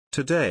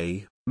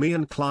Today, me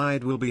and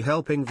Clyde will be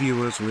helping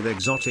viewers with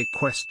exotic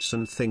quests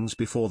and things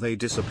before they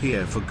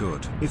disappear for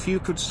good. If you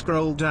could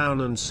scroll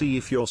down and see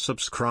if you're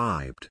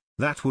subscribed,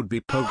 that would be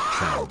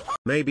PokeChan.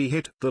 Maybe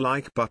hit the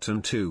like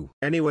button too.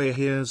 Anyway,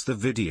 here's the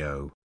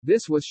video.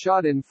 This was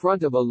shot in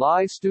front of a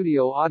live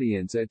studio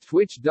audience at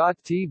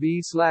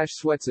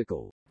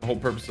twitch.tv/Sweatcicle. The whole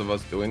purpose of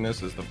us doing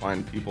this is to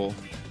find people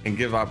and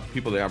give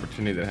people the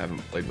opportunity that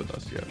haven't played with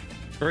us yet.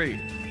 3,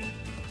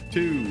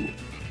 2,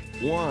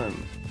 1.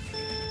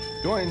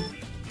 Join.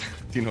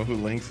 Do you know who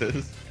Lynx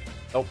is?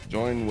 Nope.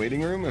 Join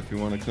waiting room if you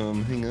want to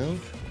come hang out.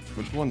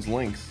 Which one's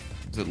Lynx?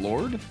 Is it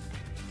Lord?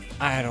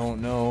 I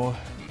don't know.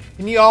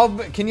 Can you all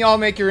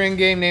make your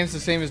in-game names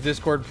the same as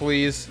Discord,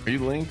 please? Are you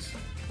Lynx?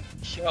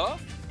 Sure.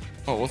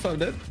 Oh, what's up,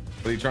 Dad?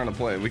 What are you trying to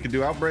play? We could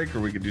do Outbreak,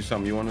 or we could do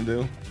something you want to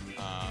do.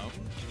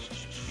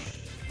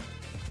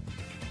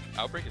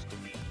 Outbreak is cool.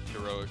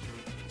 Heroic.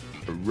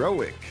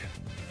 Heroic.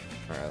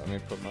 All right, let me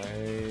put my.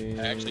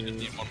 I actually just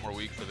need one more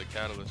week for the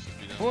catalyst to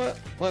be done. What?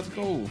 Let's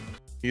go.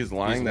 He is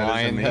lying. He's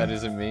lying. That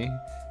isn't me.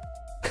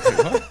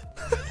 Wait, what?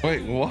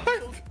 Wait,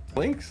 what?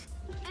 Lynx?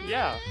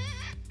 Yeah.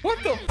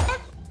 What the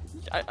fuck?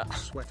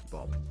 Sweat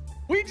Bob.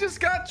 We just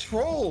got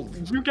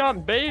trolled. You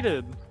got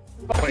baited.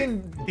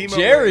 Fucking Wait,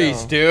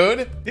 Jerry's,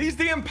 dude. He's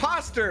the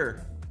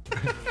imposter. All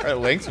right,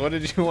 Lynx, what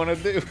did you want to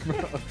do?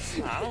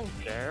 I don't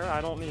care. I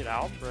don't need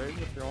Outbreak.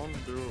 If you want to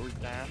do it, we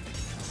can.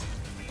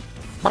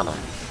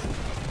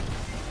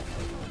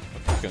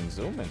 Fucking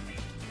zoom in.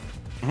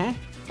 Mm-hmm.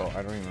 Oh,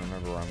 I don't even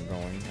remember where I'm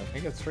going. I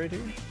think it's right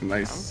here.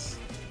 Nice.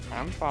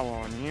 I'm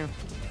following you.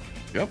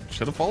 Yep,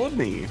 should have followed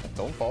me.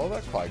 Don't follow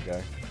that Clyde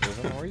guy. He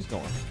doesn't know where he's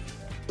going.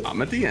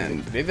 I'm at the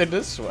end. Neither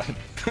does Sweat.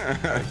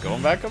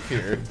 Going back up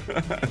here.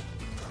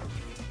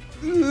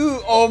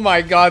 Ooh, oh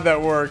my god,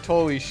 that worked.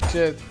 Holy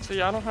shit.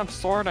 See, I don't have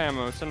sword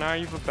ammo, so now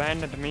you've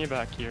abandoned me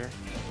back here.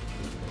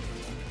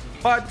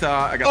 But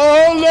I got.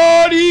 Oh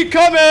lord, he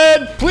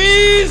coming!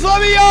 Please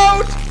let me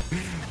out!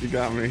 You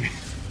got me.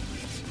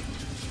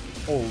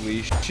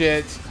 Holy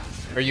shit.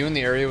 Are you in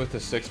the area with the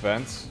 6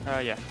 vents?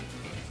 Yeah.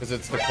 Because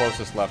it's the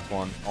closest left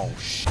one. Oh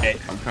shit.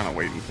 I'm kind of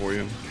waiting for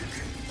you.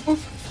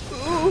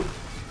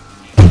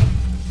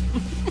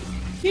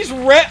 He's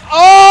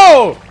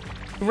oh!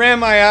 Ran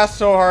my ass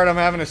so hard I'm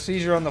having a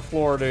seizure on the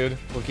floor, dude.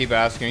 We'll keep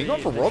asking. Are you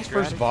going for World's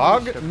First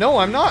VOG? No,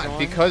 I'm not,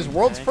 because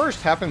World's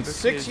First happened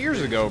 6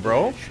 years ago,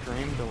 bro.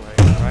 Extreme delay,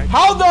 right?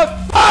 How the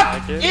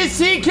fuck is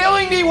he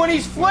killing me when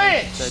he's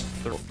flinched?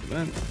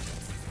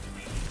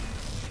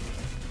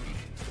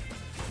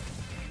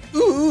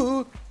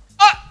 Ooh.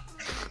 Ah!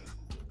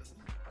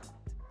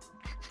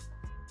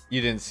 You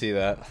didn't see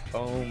that.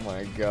 Oh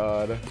my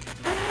god.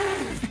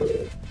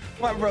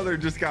 My brother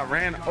just got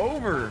ran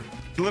over.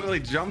 He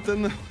literally jumped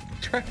in the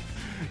trash.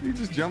 He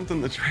just jumped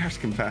in the trash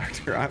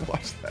compactor. I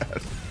watched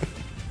that.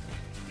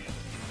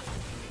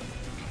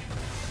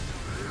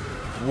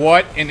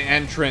 What an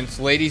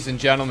entrance, ladies and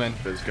gentlemen.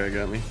 This guy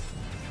got me.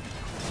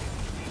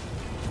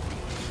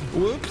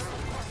 Whoops.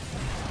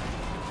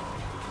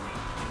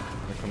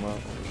 Come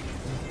on.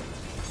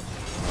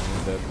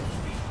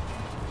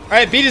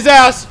 Alright, beat his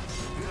ass!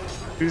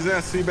 Who's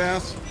that,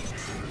 Seabass?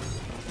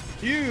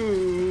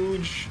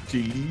 Huge.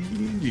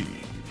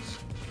 GG's.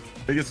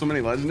 They get so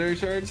many legendary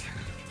shards?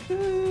 A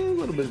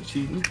little bit of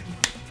cheating.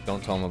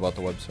 Don't tell him about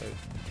the website.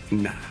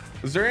 Nah.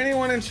 Is there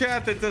anyone in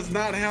chat that does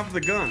not have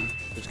the gun?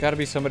 There's gotta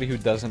be somebody who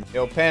doesn't.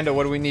 Yo, Panda,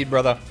 what do we need,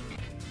 brother?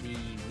 The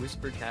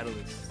Whisper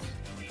Catalyst.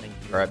 Thank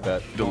you. Alright,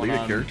 bet. Delete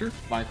a character?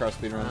 Minecraft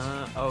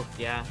speedruns. Oh,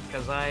 yeah,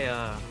 because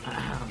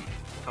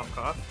cough,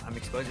 cough, I'm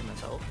exposing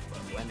myself, but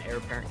when Heir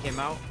Apparent came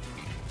out,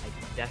 I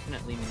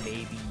definitely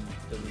maybe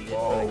deleted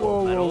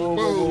Whoa, Metal.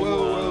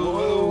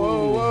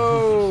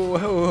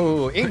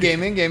 whoa.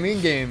 In-game. Yeah,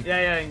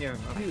 in-game.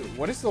 Okay.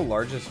 What is the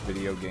largest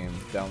video game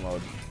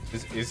download?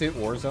 Is it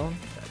Warzone?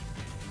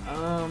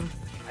 I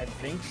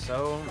think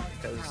so,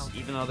 because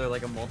even though they're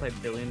like a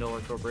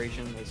multi-billion-dollar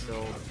corporation, they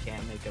still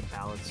can't make a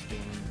balanced game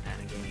and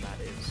a game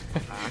that is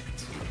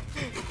packed.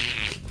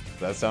 Does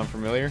that sound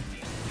familiar?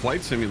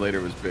 Flight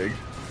Simulator was big.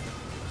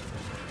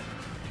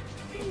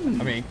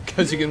 I mean,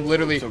 because you can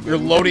literally, you're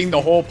loading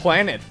the whole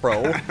planet,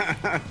 bro.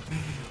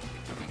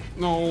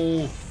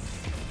 No.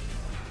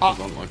 I was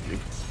unlucky.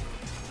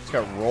 Just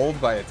got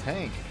rolled by a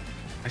tank.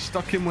 I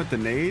stuck him with the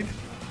nade,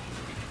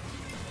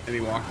 and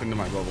he walked into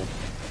my bubble.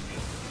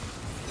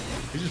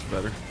 He's just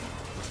better.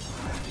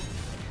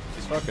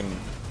 He's fucking...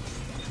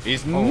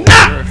 He's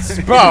nuts,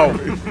 bro!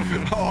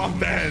 Oh, I'm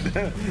dead.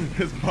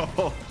 His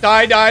bubble.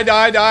 Die.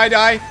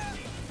 Dodge.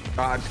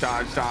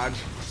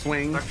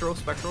 Swing.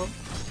 Spectral.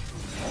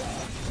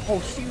 Oh,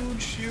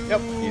 huge.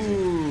 Yep.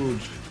 Easy.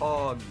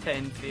 Hog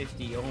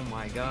 1050. Oh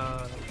my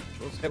god.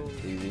 Yep.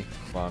 Easy.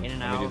 Come on. In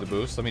and Let me out. do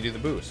the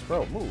boost.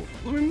 Bro, move.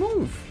 Let me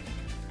move.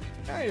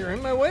 Yeah, you're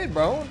in my way,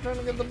 bro. I'm trying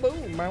to get the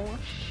boom, bro.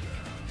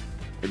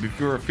 Maybe if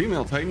you were a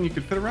female Titan, you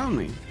could fit around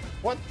me.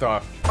 What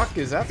the fuck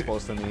is that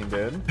supposed to mean,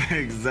 dude?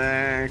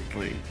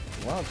 Exactly.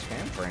 Wow,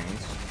 champ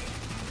brains.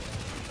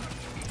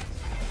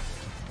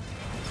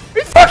 Are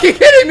you fucking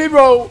kidding me,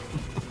 bro?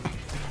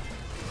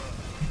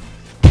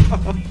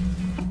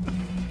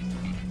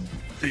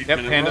 Yep,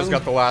 Panda's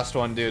got the last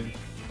one, dude.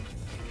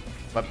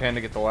 Let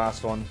Panda get the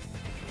last one.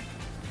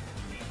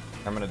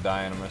 I'm gonna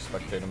die and I'm gonna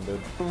spectate him,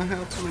 dude.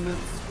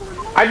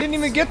 I didn't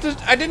even get to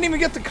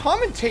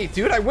commentate,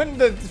 dude. I went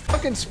into the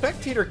fucking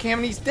spectator cam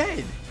and he's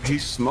dead. He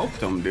smoked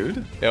him,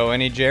 dude. Yo,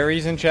 any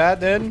Jerry's in chat,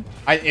 dude?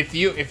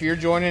 If you're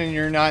joining and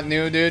you're not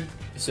new, dude.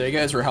 So you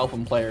guys were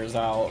helping players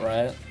out,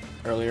 right?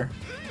 Earlier.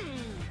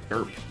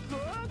 Derp.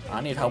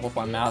 I need help with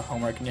my math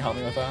homework. Can you help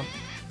me with that?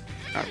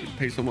 I would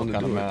pay someone to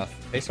What kind do of it.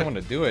 math? Pay someone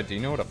to do it. Do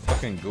you know what a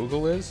fucking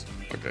Google is?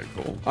 Okay,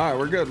 cool. All right,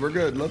 we're good. We're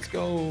good. Let's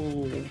go.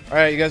 All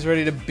right, you guys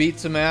ready to beat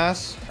some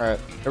ass? All right,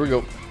 here we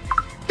go.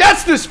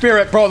 That's the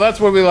spirit, bro. That's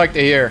what we like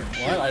to hear.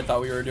 What? I thought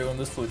we were doing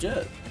this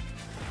legit.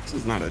 This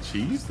is not a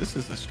cheese. This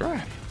is a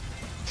strap.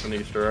 An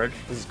Easter egg.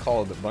 This is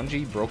called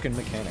Bungie Broken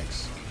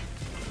Mechanics.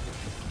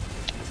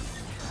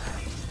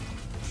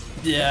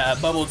 Yeah,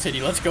 bubble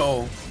titty. Let's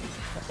go.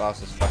 My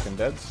boss is fucking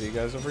dead. See you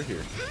guys over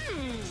here.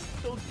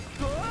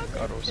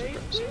 God, what was the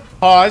premise?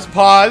 Pause,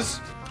 pause,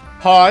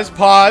 pause,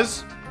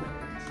 pause.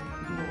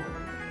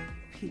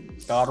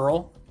 God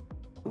roll.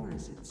 Or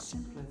is it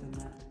simpler than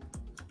that?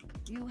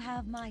 You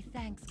have my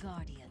thanks,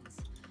 Guardians.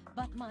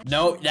 But my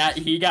No, that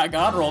he got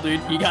God roll, dude.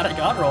 He got a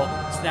God roll.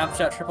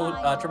 Snapchat triple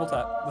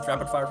tap with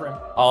rapid fire frame.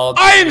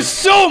 I am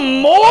so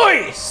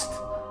moist.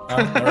 Go!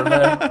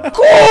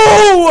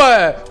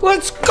 Go!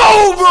 Let's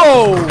go,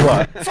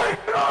 bro!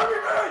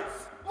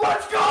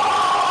 Let's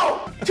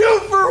go! 2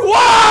 for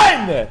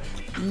 1!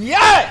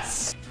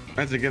 Yes!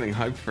 Imagine getting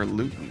hyped for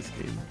loot in this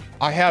game.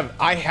 I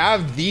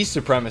have the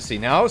supremacy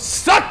now.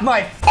 Suck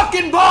my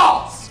fucking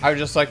balls! I would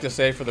just like to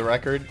say for the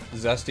record,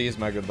 Zesty is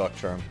my good luck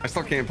charm. I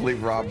still can't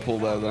believe Rob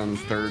pulled out on his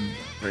 3rd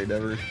raid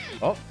ever.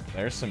 Oh,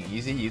 there's some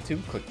easy YouTube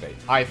clickbait.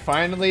 I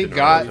finally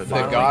got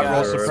the God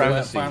roll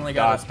supremacy. Finally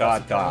got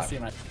dot. supremacy.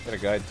 Got a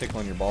guy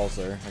tickling your balls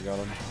there. I got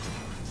him.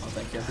 Oh,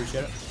 thank you. I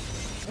appreciate it.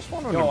 Just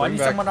wanted Yo, to I bring need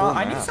back someone cool on.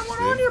 I need maps, someone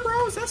dude. on here,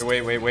 bro. That's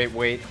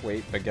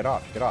Wait, but get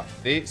off.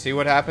 See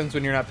what happens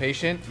when you're not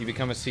patient? You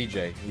become a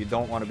CJ. You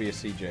don't want to be a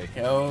CJ.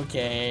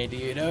 okay,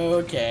 dude.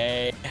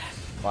 Okay.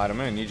 Clyde, I'm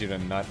gonna need you to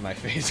nut in my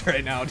face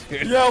right now,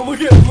 dude. Yeah,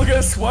 look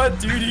at Sweat,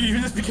 dude.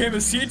 You just became a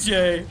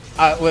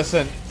CJ.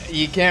 Listen,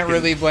 you can't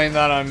really blame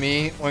that on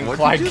me when What'd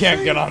Clyde you can't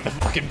say? get on the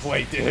fucking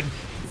plate, dude.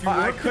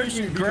 I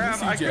couldn't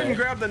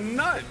grab the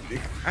nut.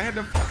 I had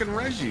to fucking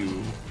res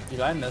you. Dude,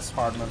 I miss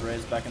hard mode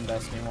raids back in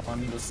Destiny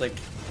 1. Just like,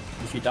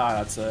 if you die,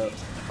 that's it.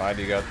 Clyde,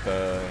 you got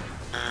the...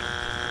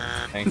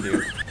 Thank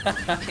you.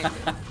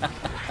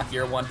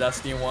 Year 1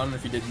 Destiny 1,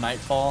 if you did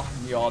Nightfall,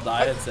 and you all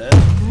died, that's it.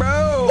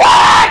 Bro!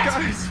 What?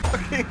 Guys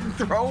fucking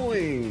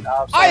throwing.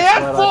 I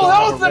had full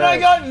health and I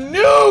got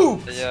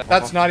nuked! Yeah.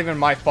 That's not even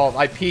my fault.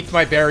 I peeked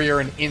my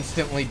barrier and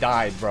instantly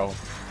died, bro.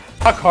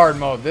 Fuck hard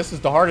mode. This is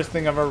the hardest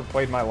thing I've ever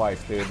played in my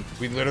life, dude.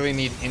 We literally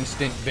need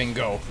instant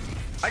bingo.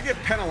 I get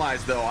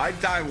penalized though. I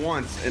die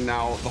once and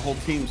now the whole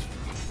team's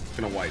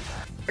gonna wipe.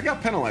 I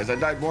got penalized. I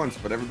died once,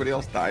 but everybody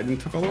else died and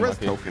took all the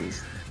rest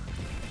tokens.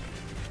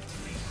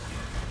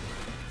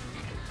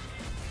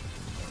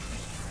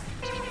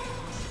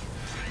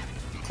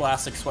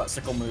 Classic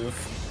Sweatcicle move.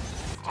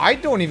 I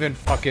don't even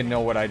fucking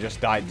know what I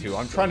just died to.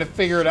 I'm trying to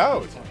figure it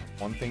out.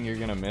 One thing you're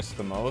gonna miss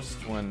the most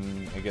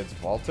when it gets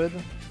vaulted,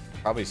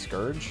 probably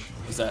Scourge.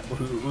 Who's that?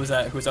 Who's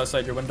that? Who's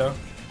outside your window?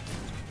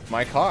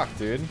 Mike Hawk,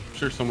 dude. I'm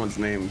sure someone's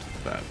named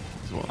that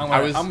as well.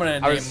 I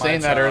was saying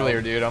that earlier,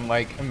 dude. I'm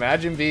like,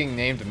 imagine being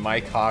named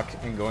Mike Hawk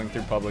and going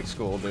through public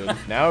school, dude.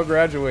 Now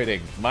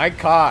graduating, Mike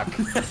Hawk.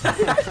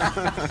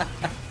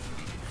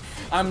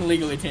 I'm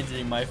legally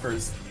changing my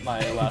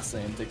last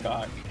name to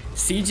Cock.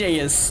 CJ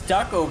is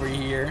stuck over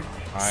here.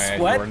 Alright,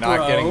 Sweat, we're not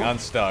bro. getting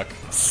unstuck.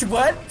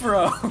 Sweat,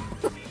 bro.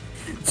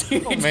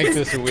 Dude, Don't make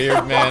this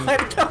weird, man.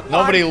 Come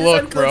Nobody on,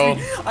 look, bro.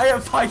 I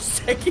have 5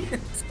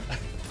 seconds.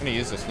 I'm gonna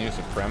use this new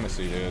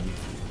supremacy, dude.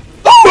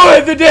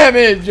 Oh, the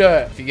damage!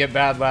 If you get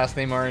bad last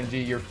name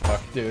RNG, you're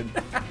fucked, dude.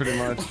 Pretty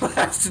much.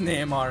 Last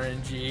name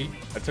RNG.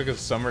 I took a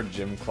summer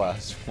gym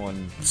class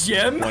one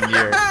Jim?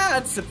 year.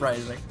 That's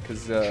surprising.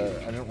 Because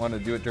I didn't want to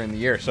do it during the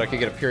year, so I could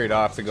get a period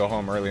off to go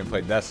home early and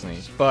play Destiny.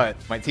 But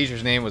my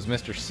teacher's name was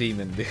Mr.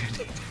 Seaman, dude.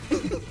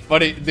 But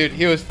dude,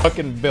 he was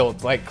fucking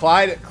built. Like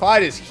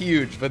Clyde is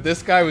huge, but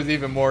this guy was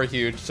even more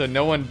huge. So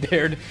no one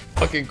dared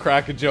fucking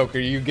crack a joke, or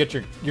you get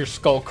your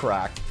skull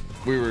cracked.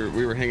 We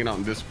were hanging out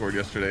in Discord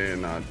yesterday,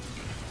 and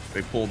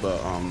they pulled the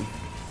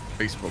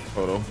Facebook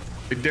photo.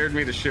 They dared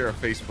me to share a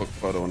Facebook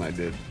photo, and I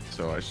did.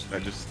 So I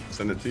just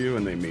sent it to you,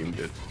 and they memed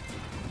it.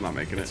 I'm not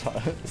making it.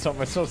 So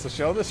am I supposed to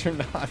show this or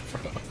not,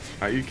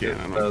 bro? You can.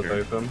 I don't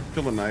care.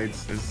 Kill the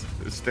Knights. Is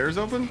stairs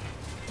open?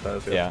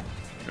 Yeah.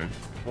 Okay.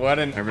 What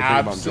an Everything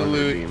about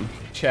absolute Jordan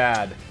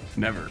Chad.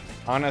 Never.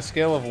 On a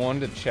scale of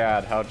 1 to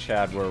Chad, how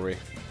Chad were we?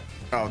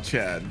 Oh,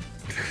 Chad.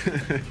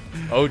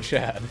 Oh,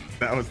 Chad.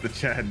 That was the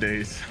Chad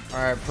days.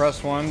 Alright,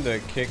 press 1 to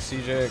kick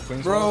CJ at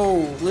Queen's Bro,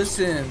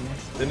 listen.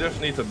 They just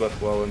need to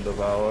buff well and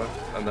Devour,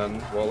 and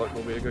then Warlock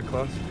will be a good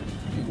class.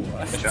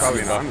 They should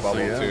probably buff honestly,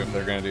 Bubble yeah. too if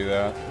they're gonna do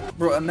that.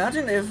 Bro,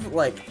 imagine if,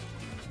 like,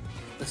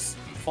 this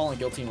Fallen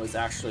Guillotine was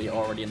actually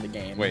already in the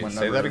game. Wait,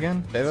 say that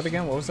again? Say that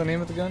again? What was the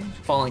name of the gun?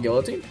 Fallen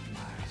Guillotine?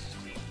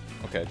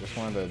 Okay, just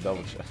wanted to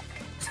double check.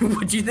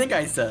 What do you think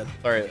I said?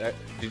 Sorry,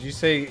 did you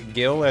say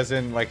gill as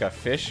in like a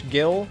fish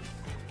gill?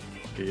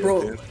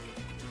 Bro,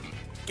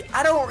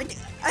 I don't.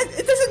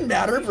 It doesn't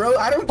matter, bro.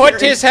 I don't. Put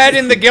his head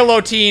in the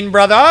guillotine,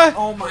 brother.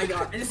 Oh my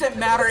god, it doesn't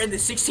matter. In the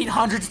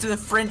 1600s, the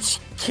French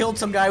killed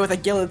some guy with a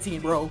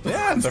guillotine, bro.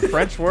 Yeah, it's a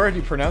French word.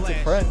 You pronounce it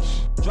French.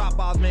 Drop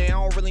balls, man. I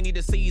don't really need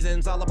the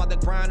seasons. All about the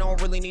grind. I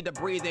don't really need to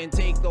breathe and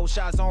take those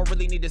shots. I don't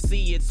really need to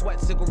see it.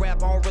 Sweatcicle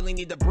rap. I don't really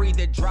need to breathe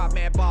it. Drop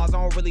mad balls.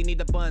 I don't really need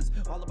the buns.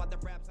 All about the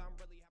rap.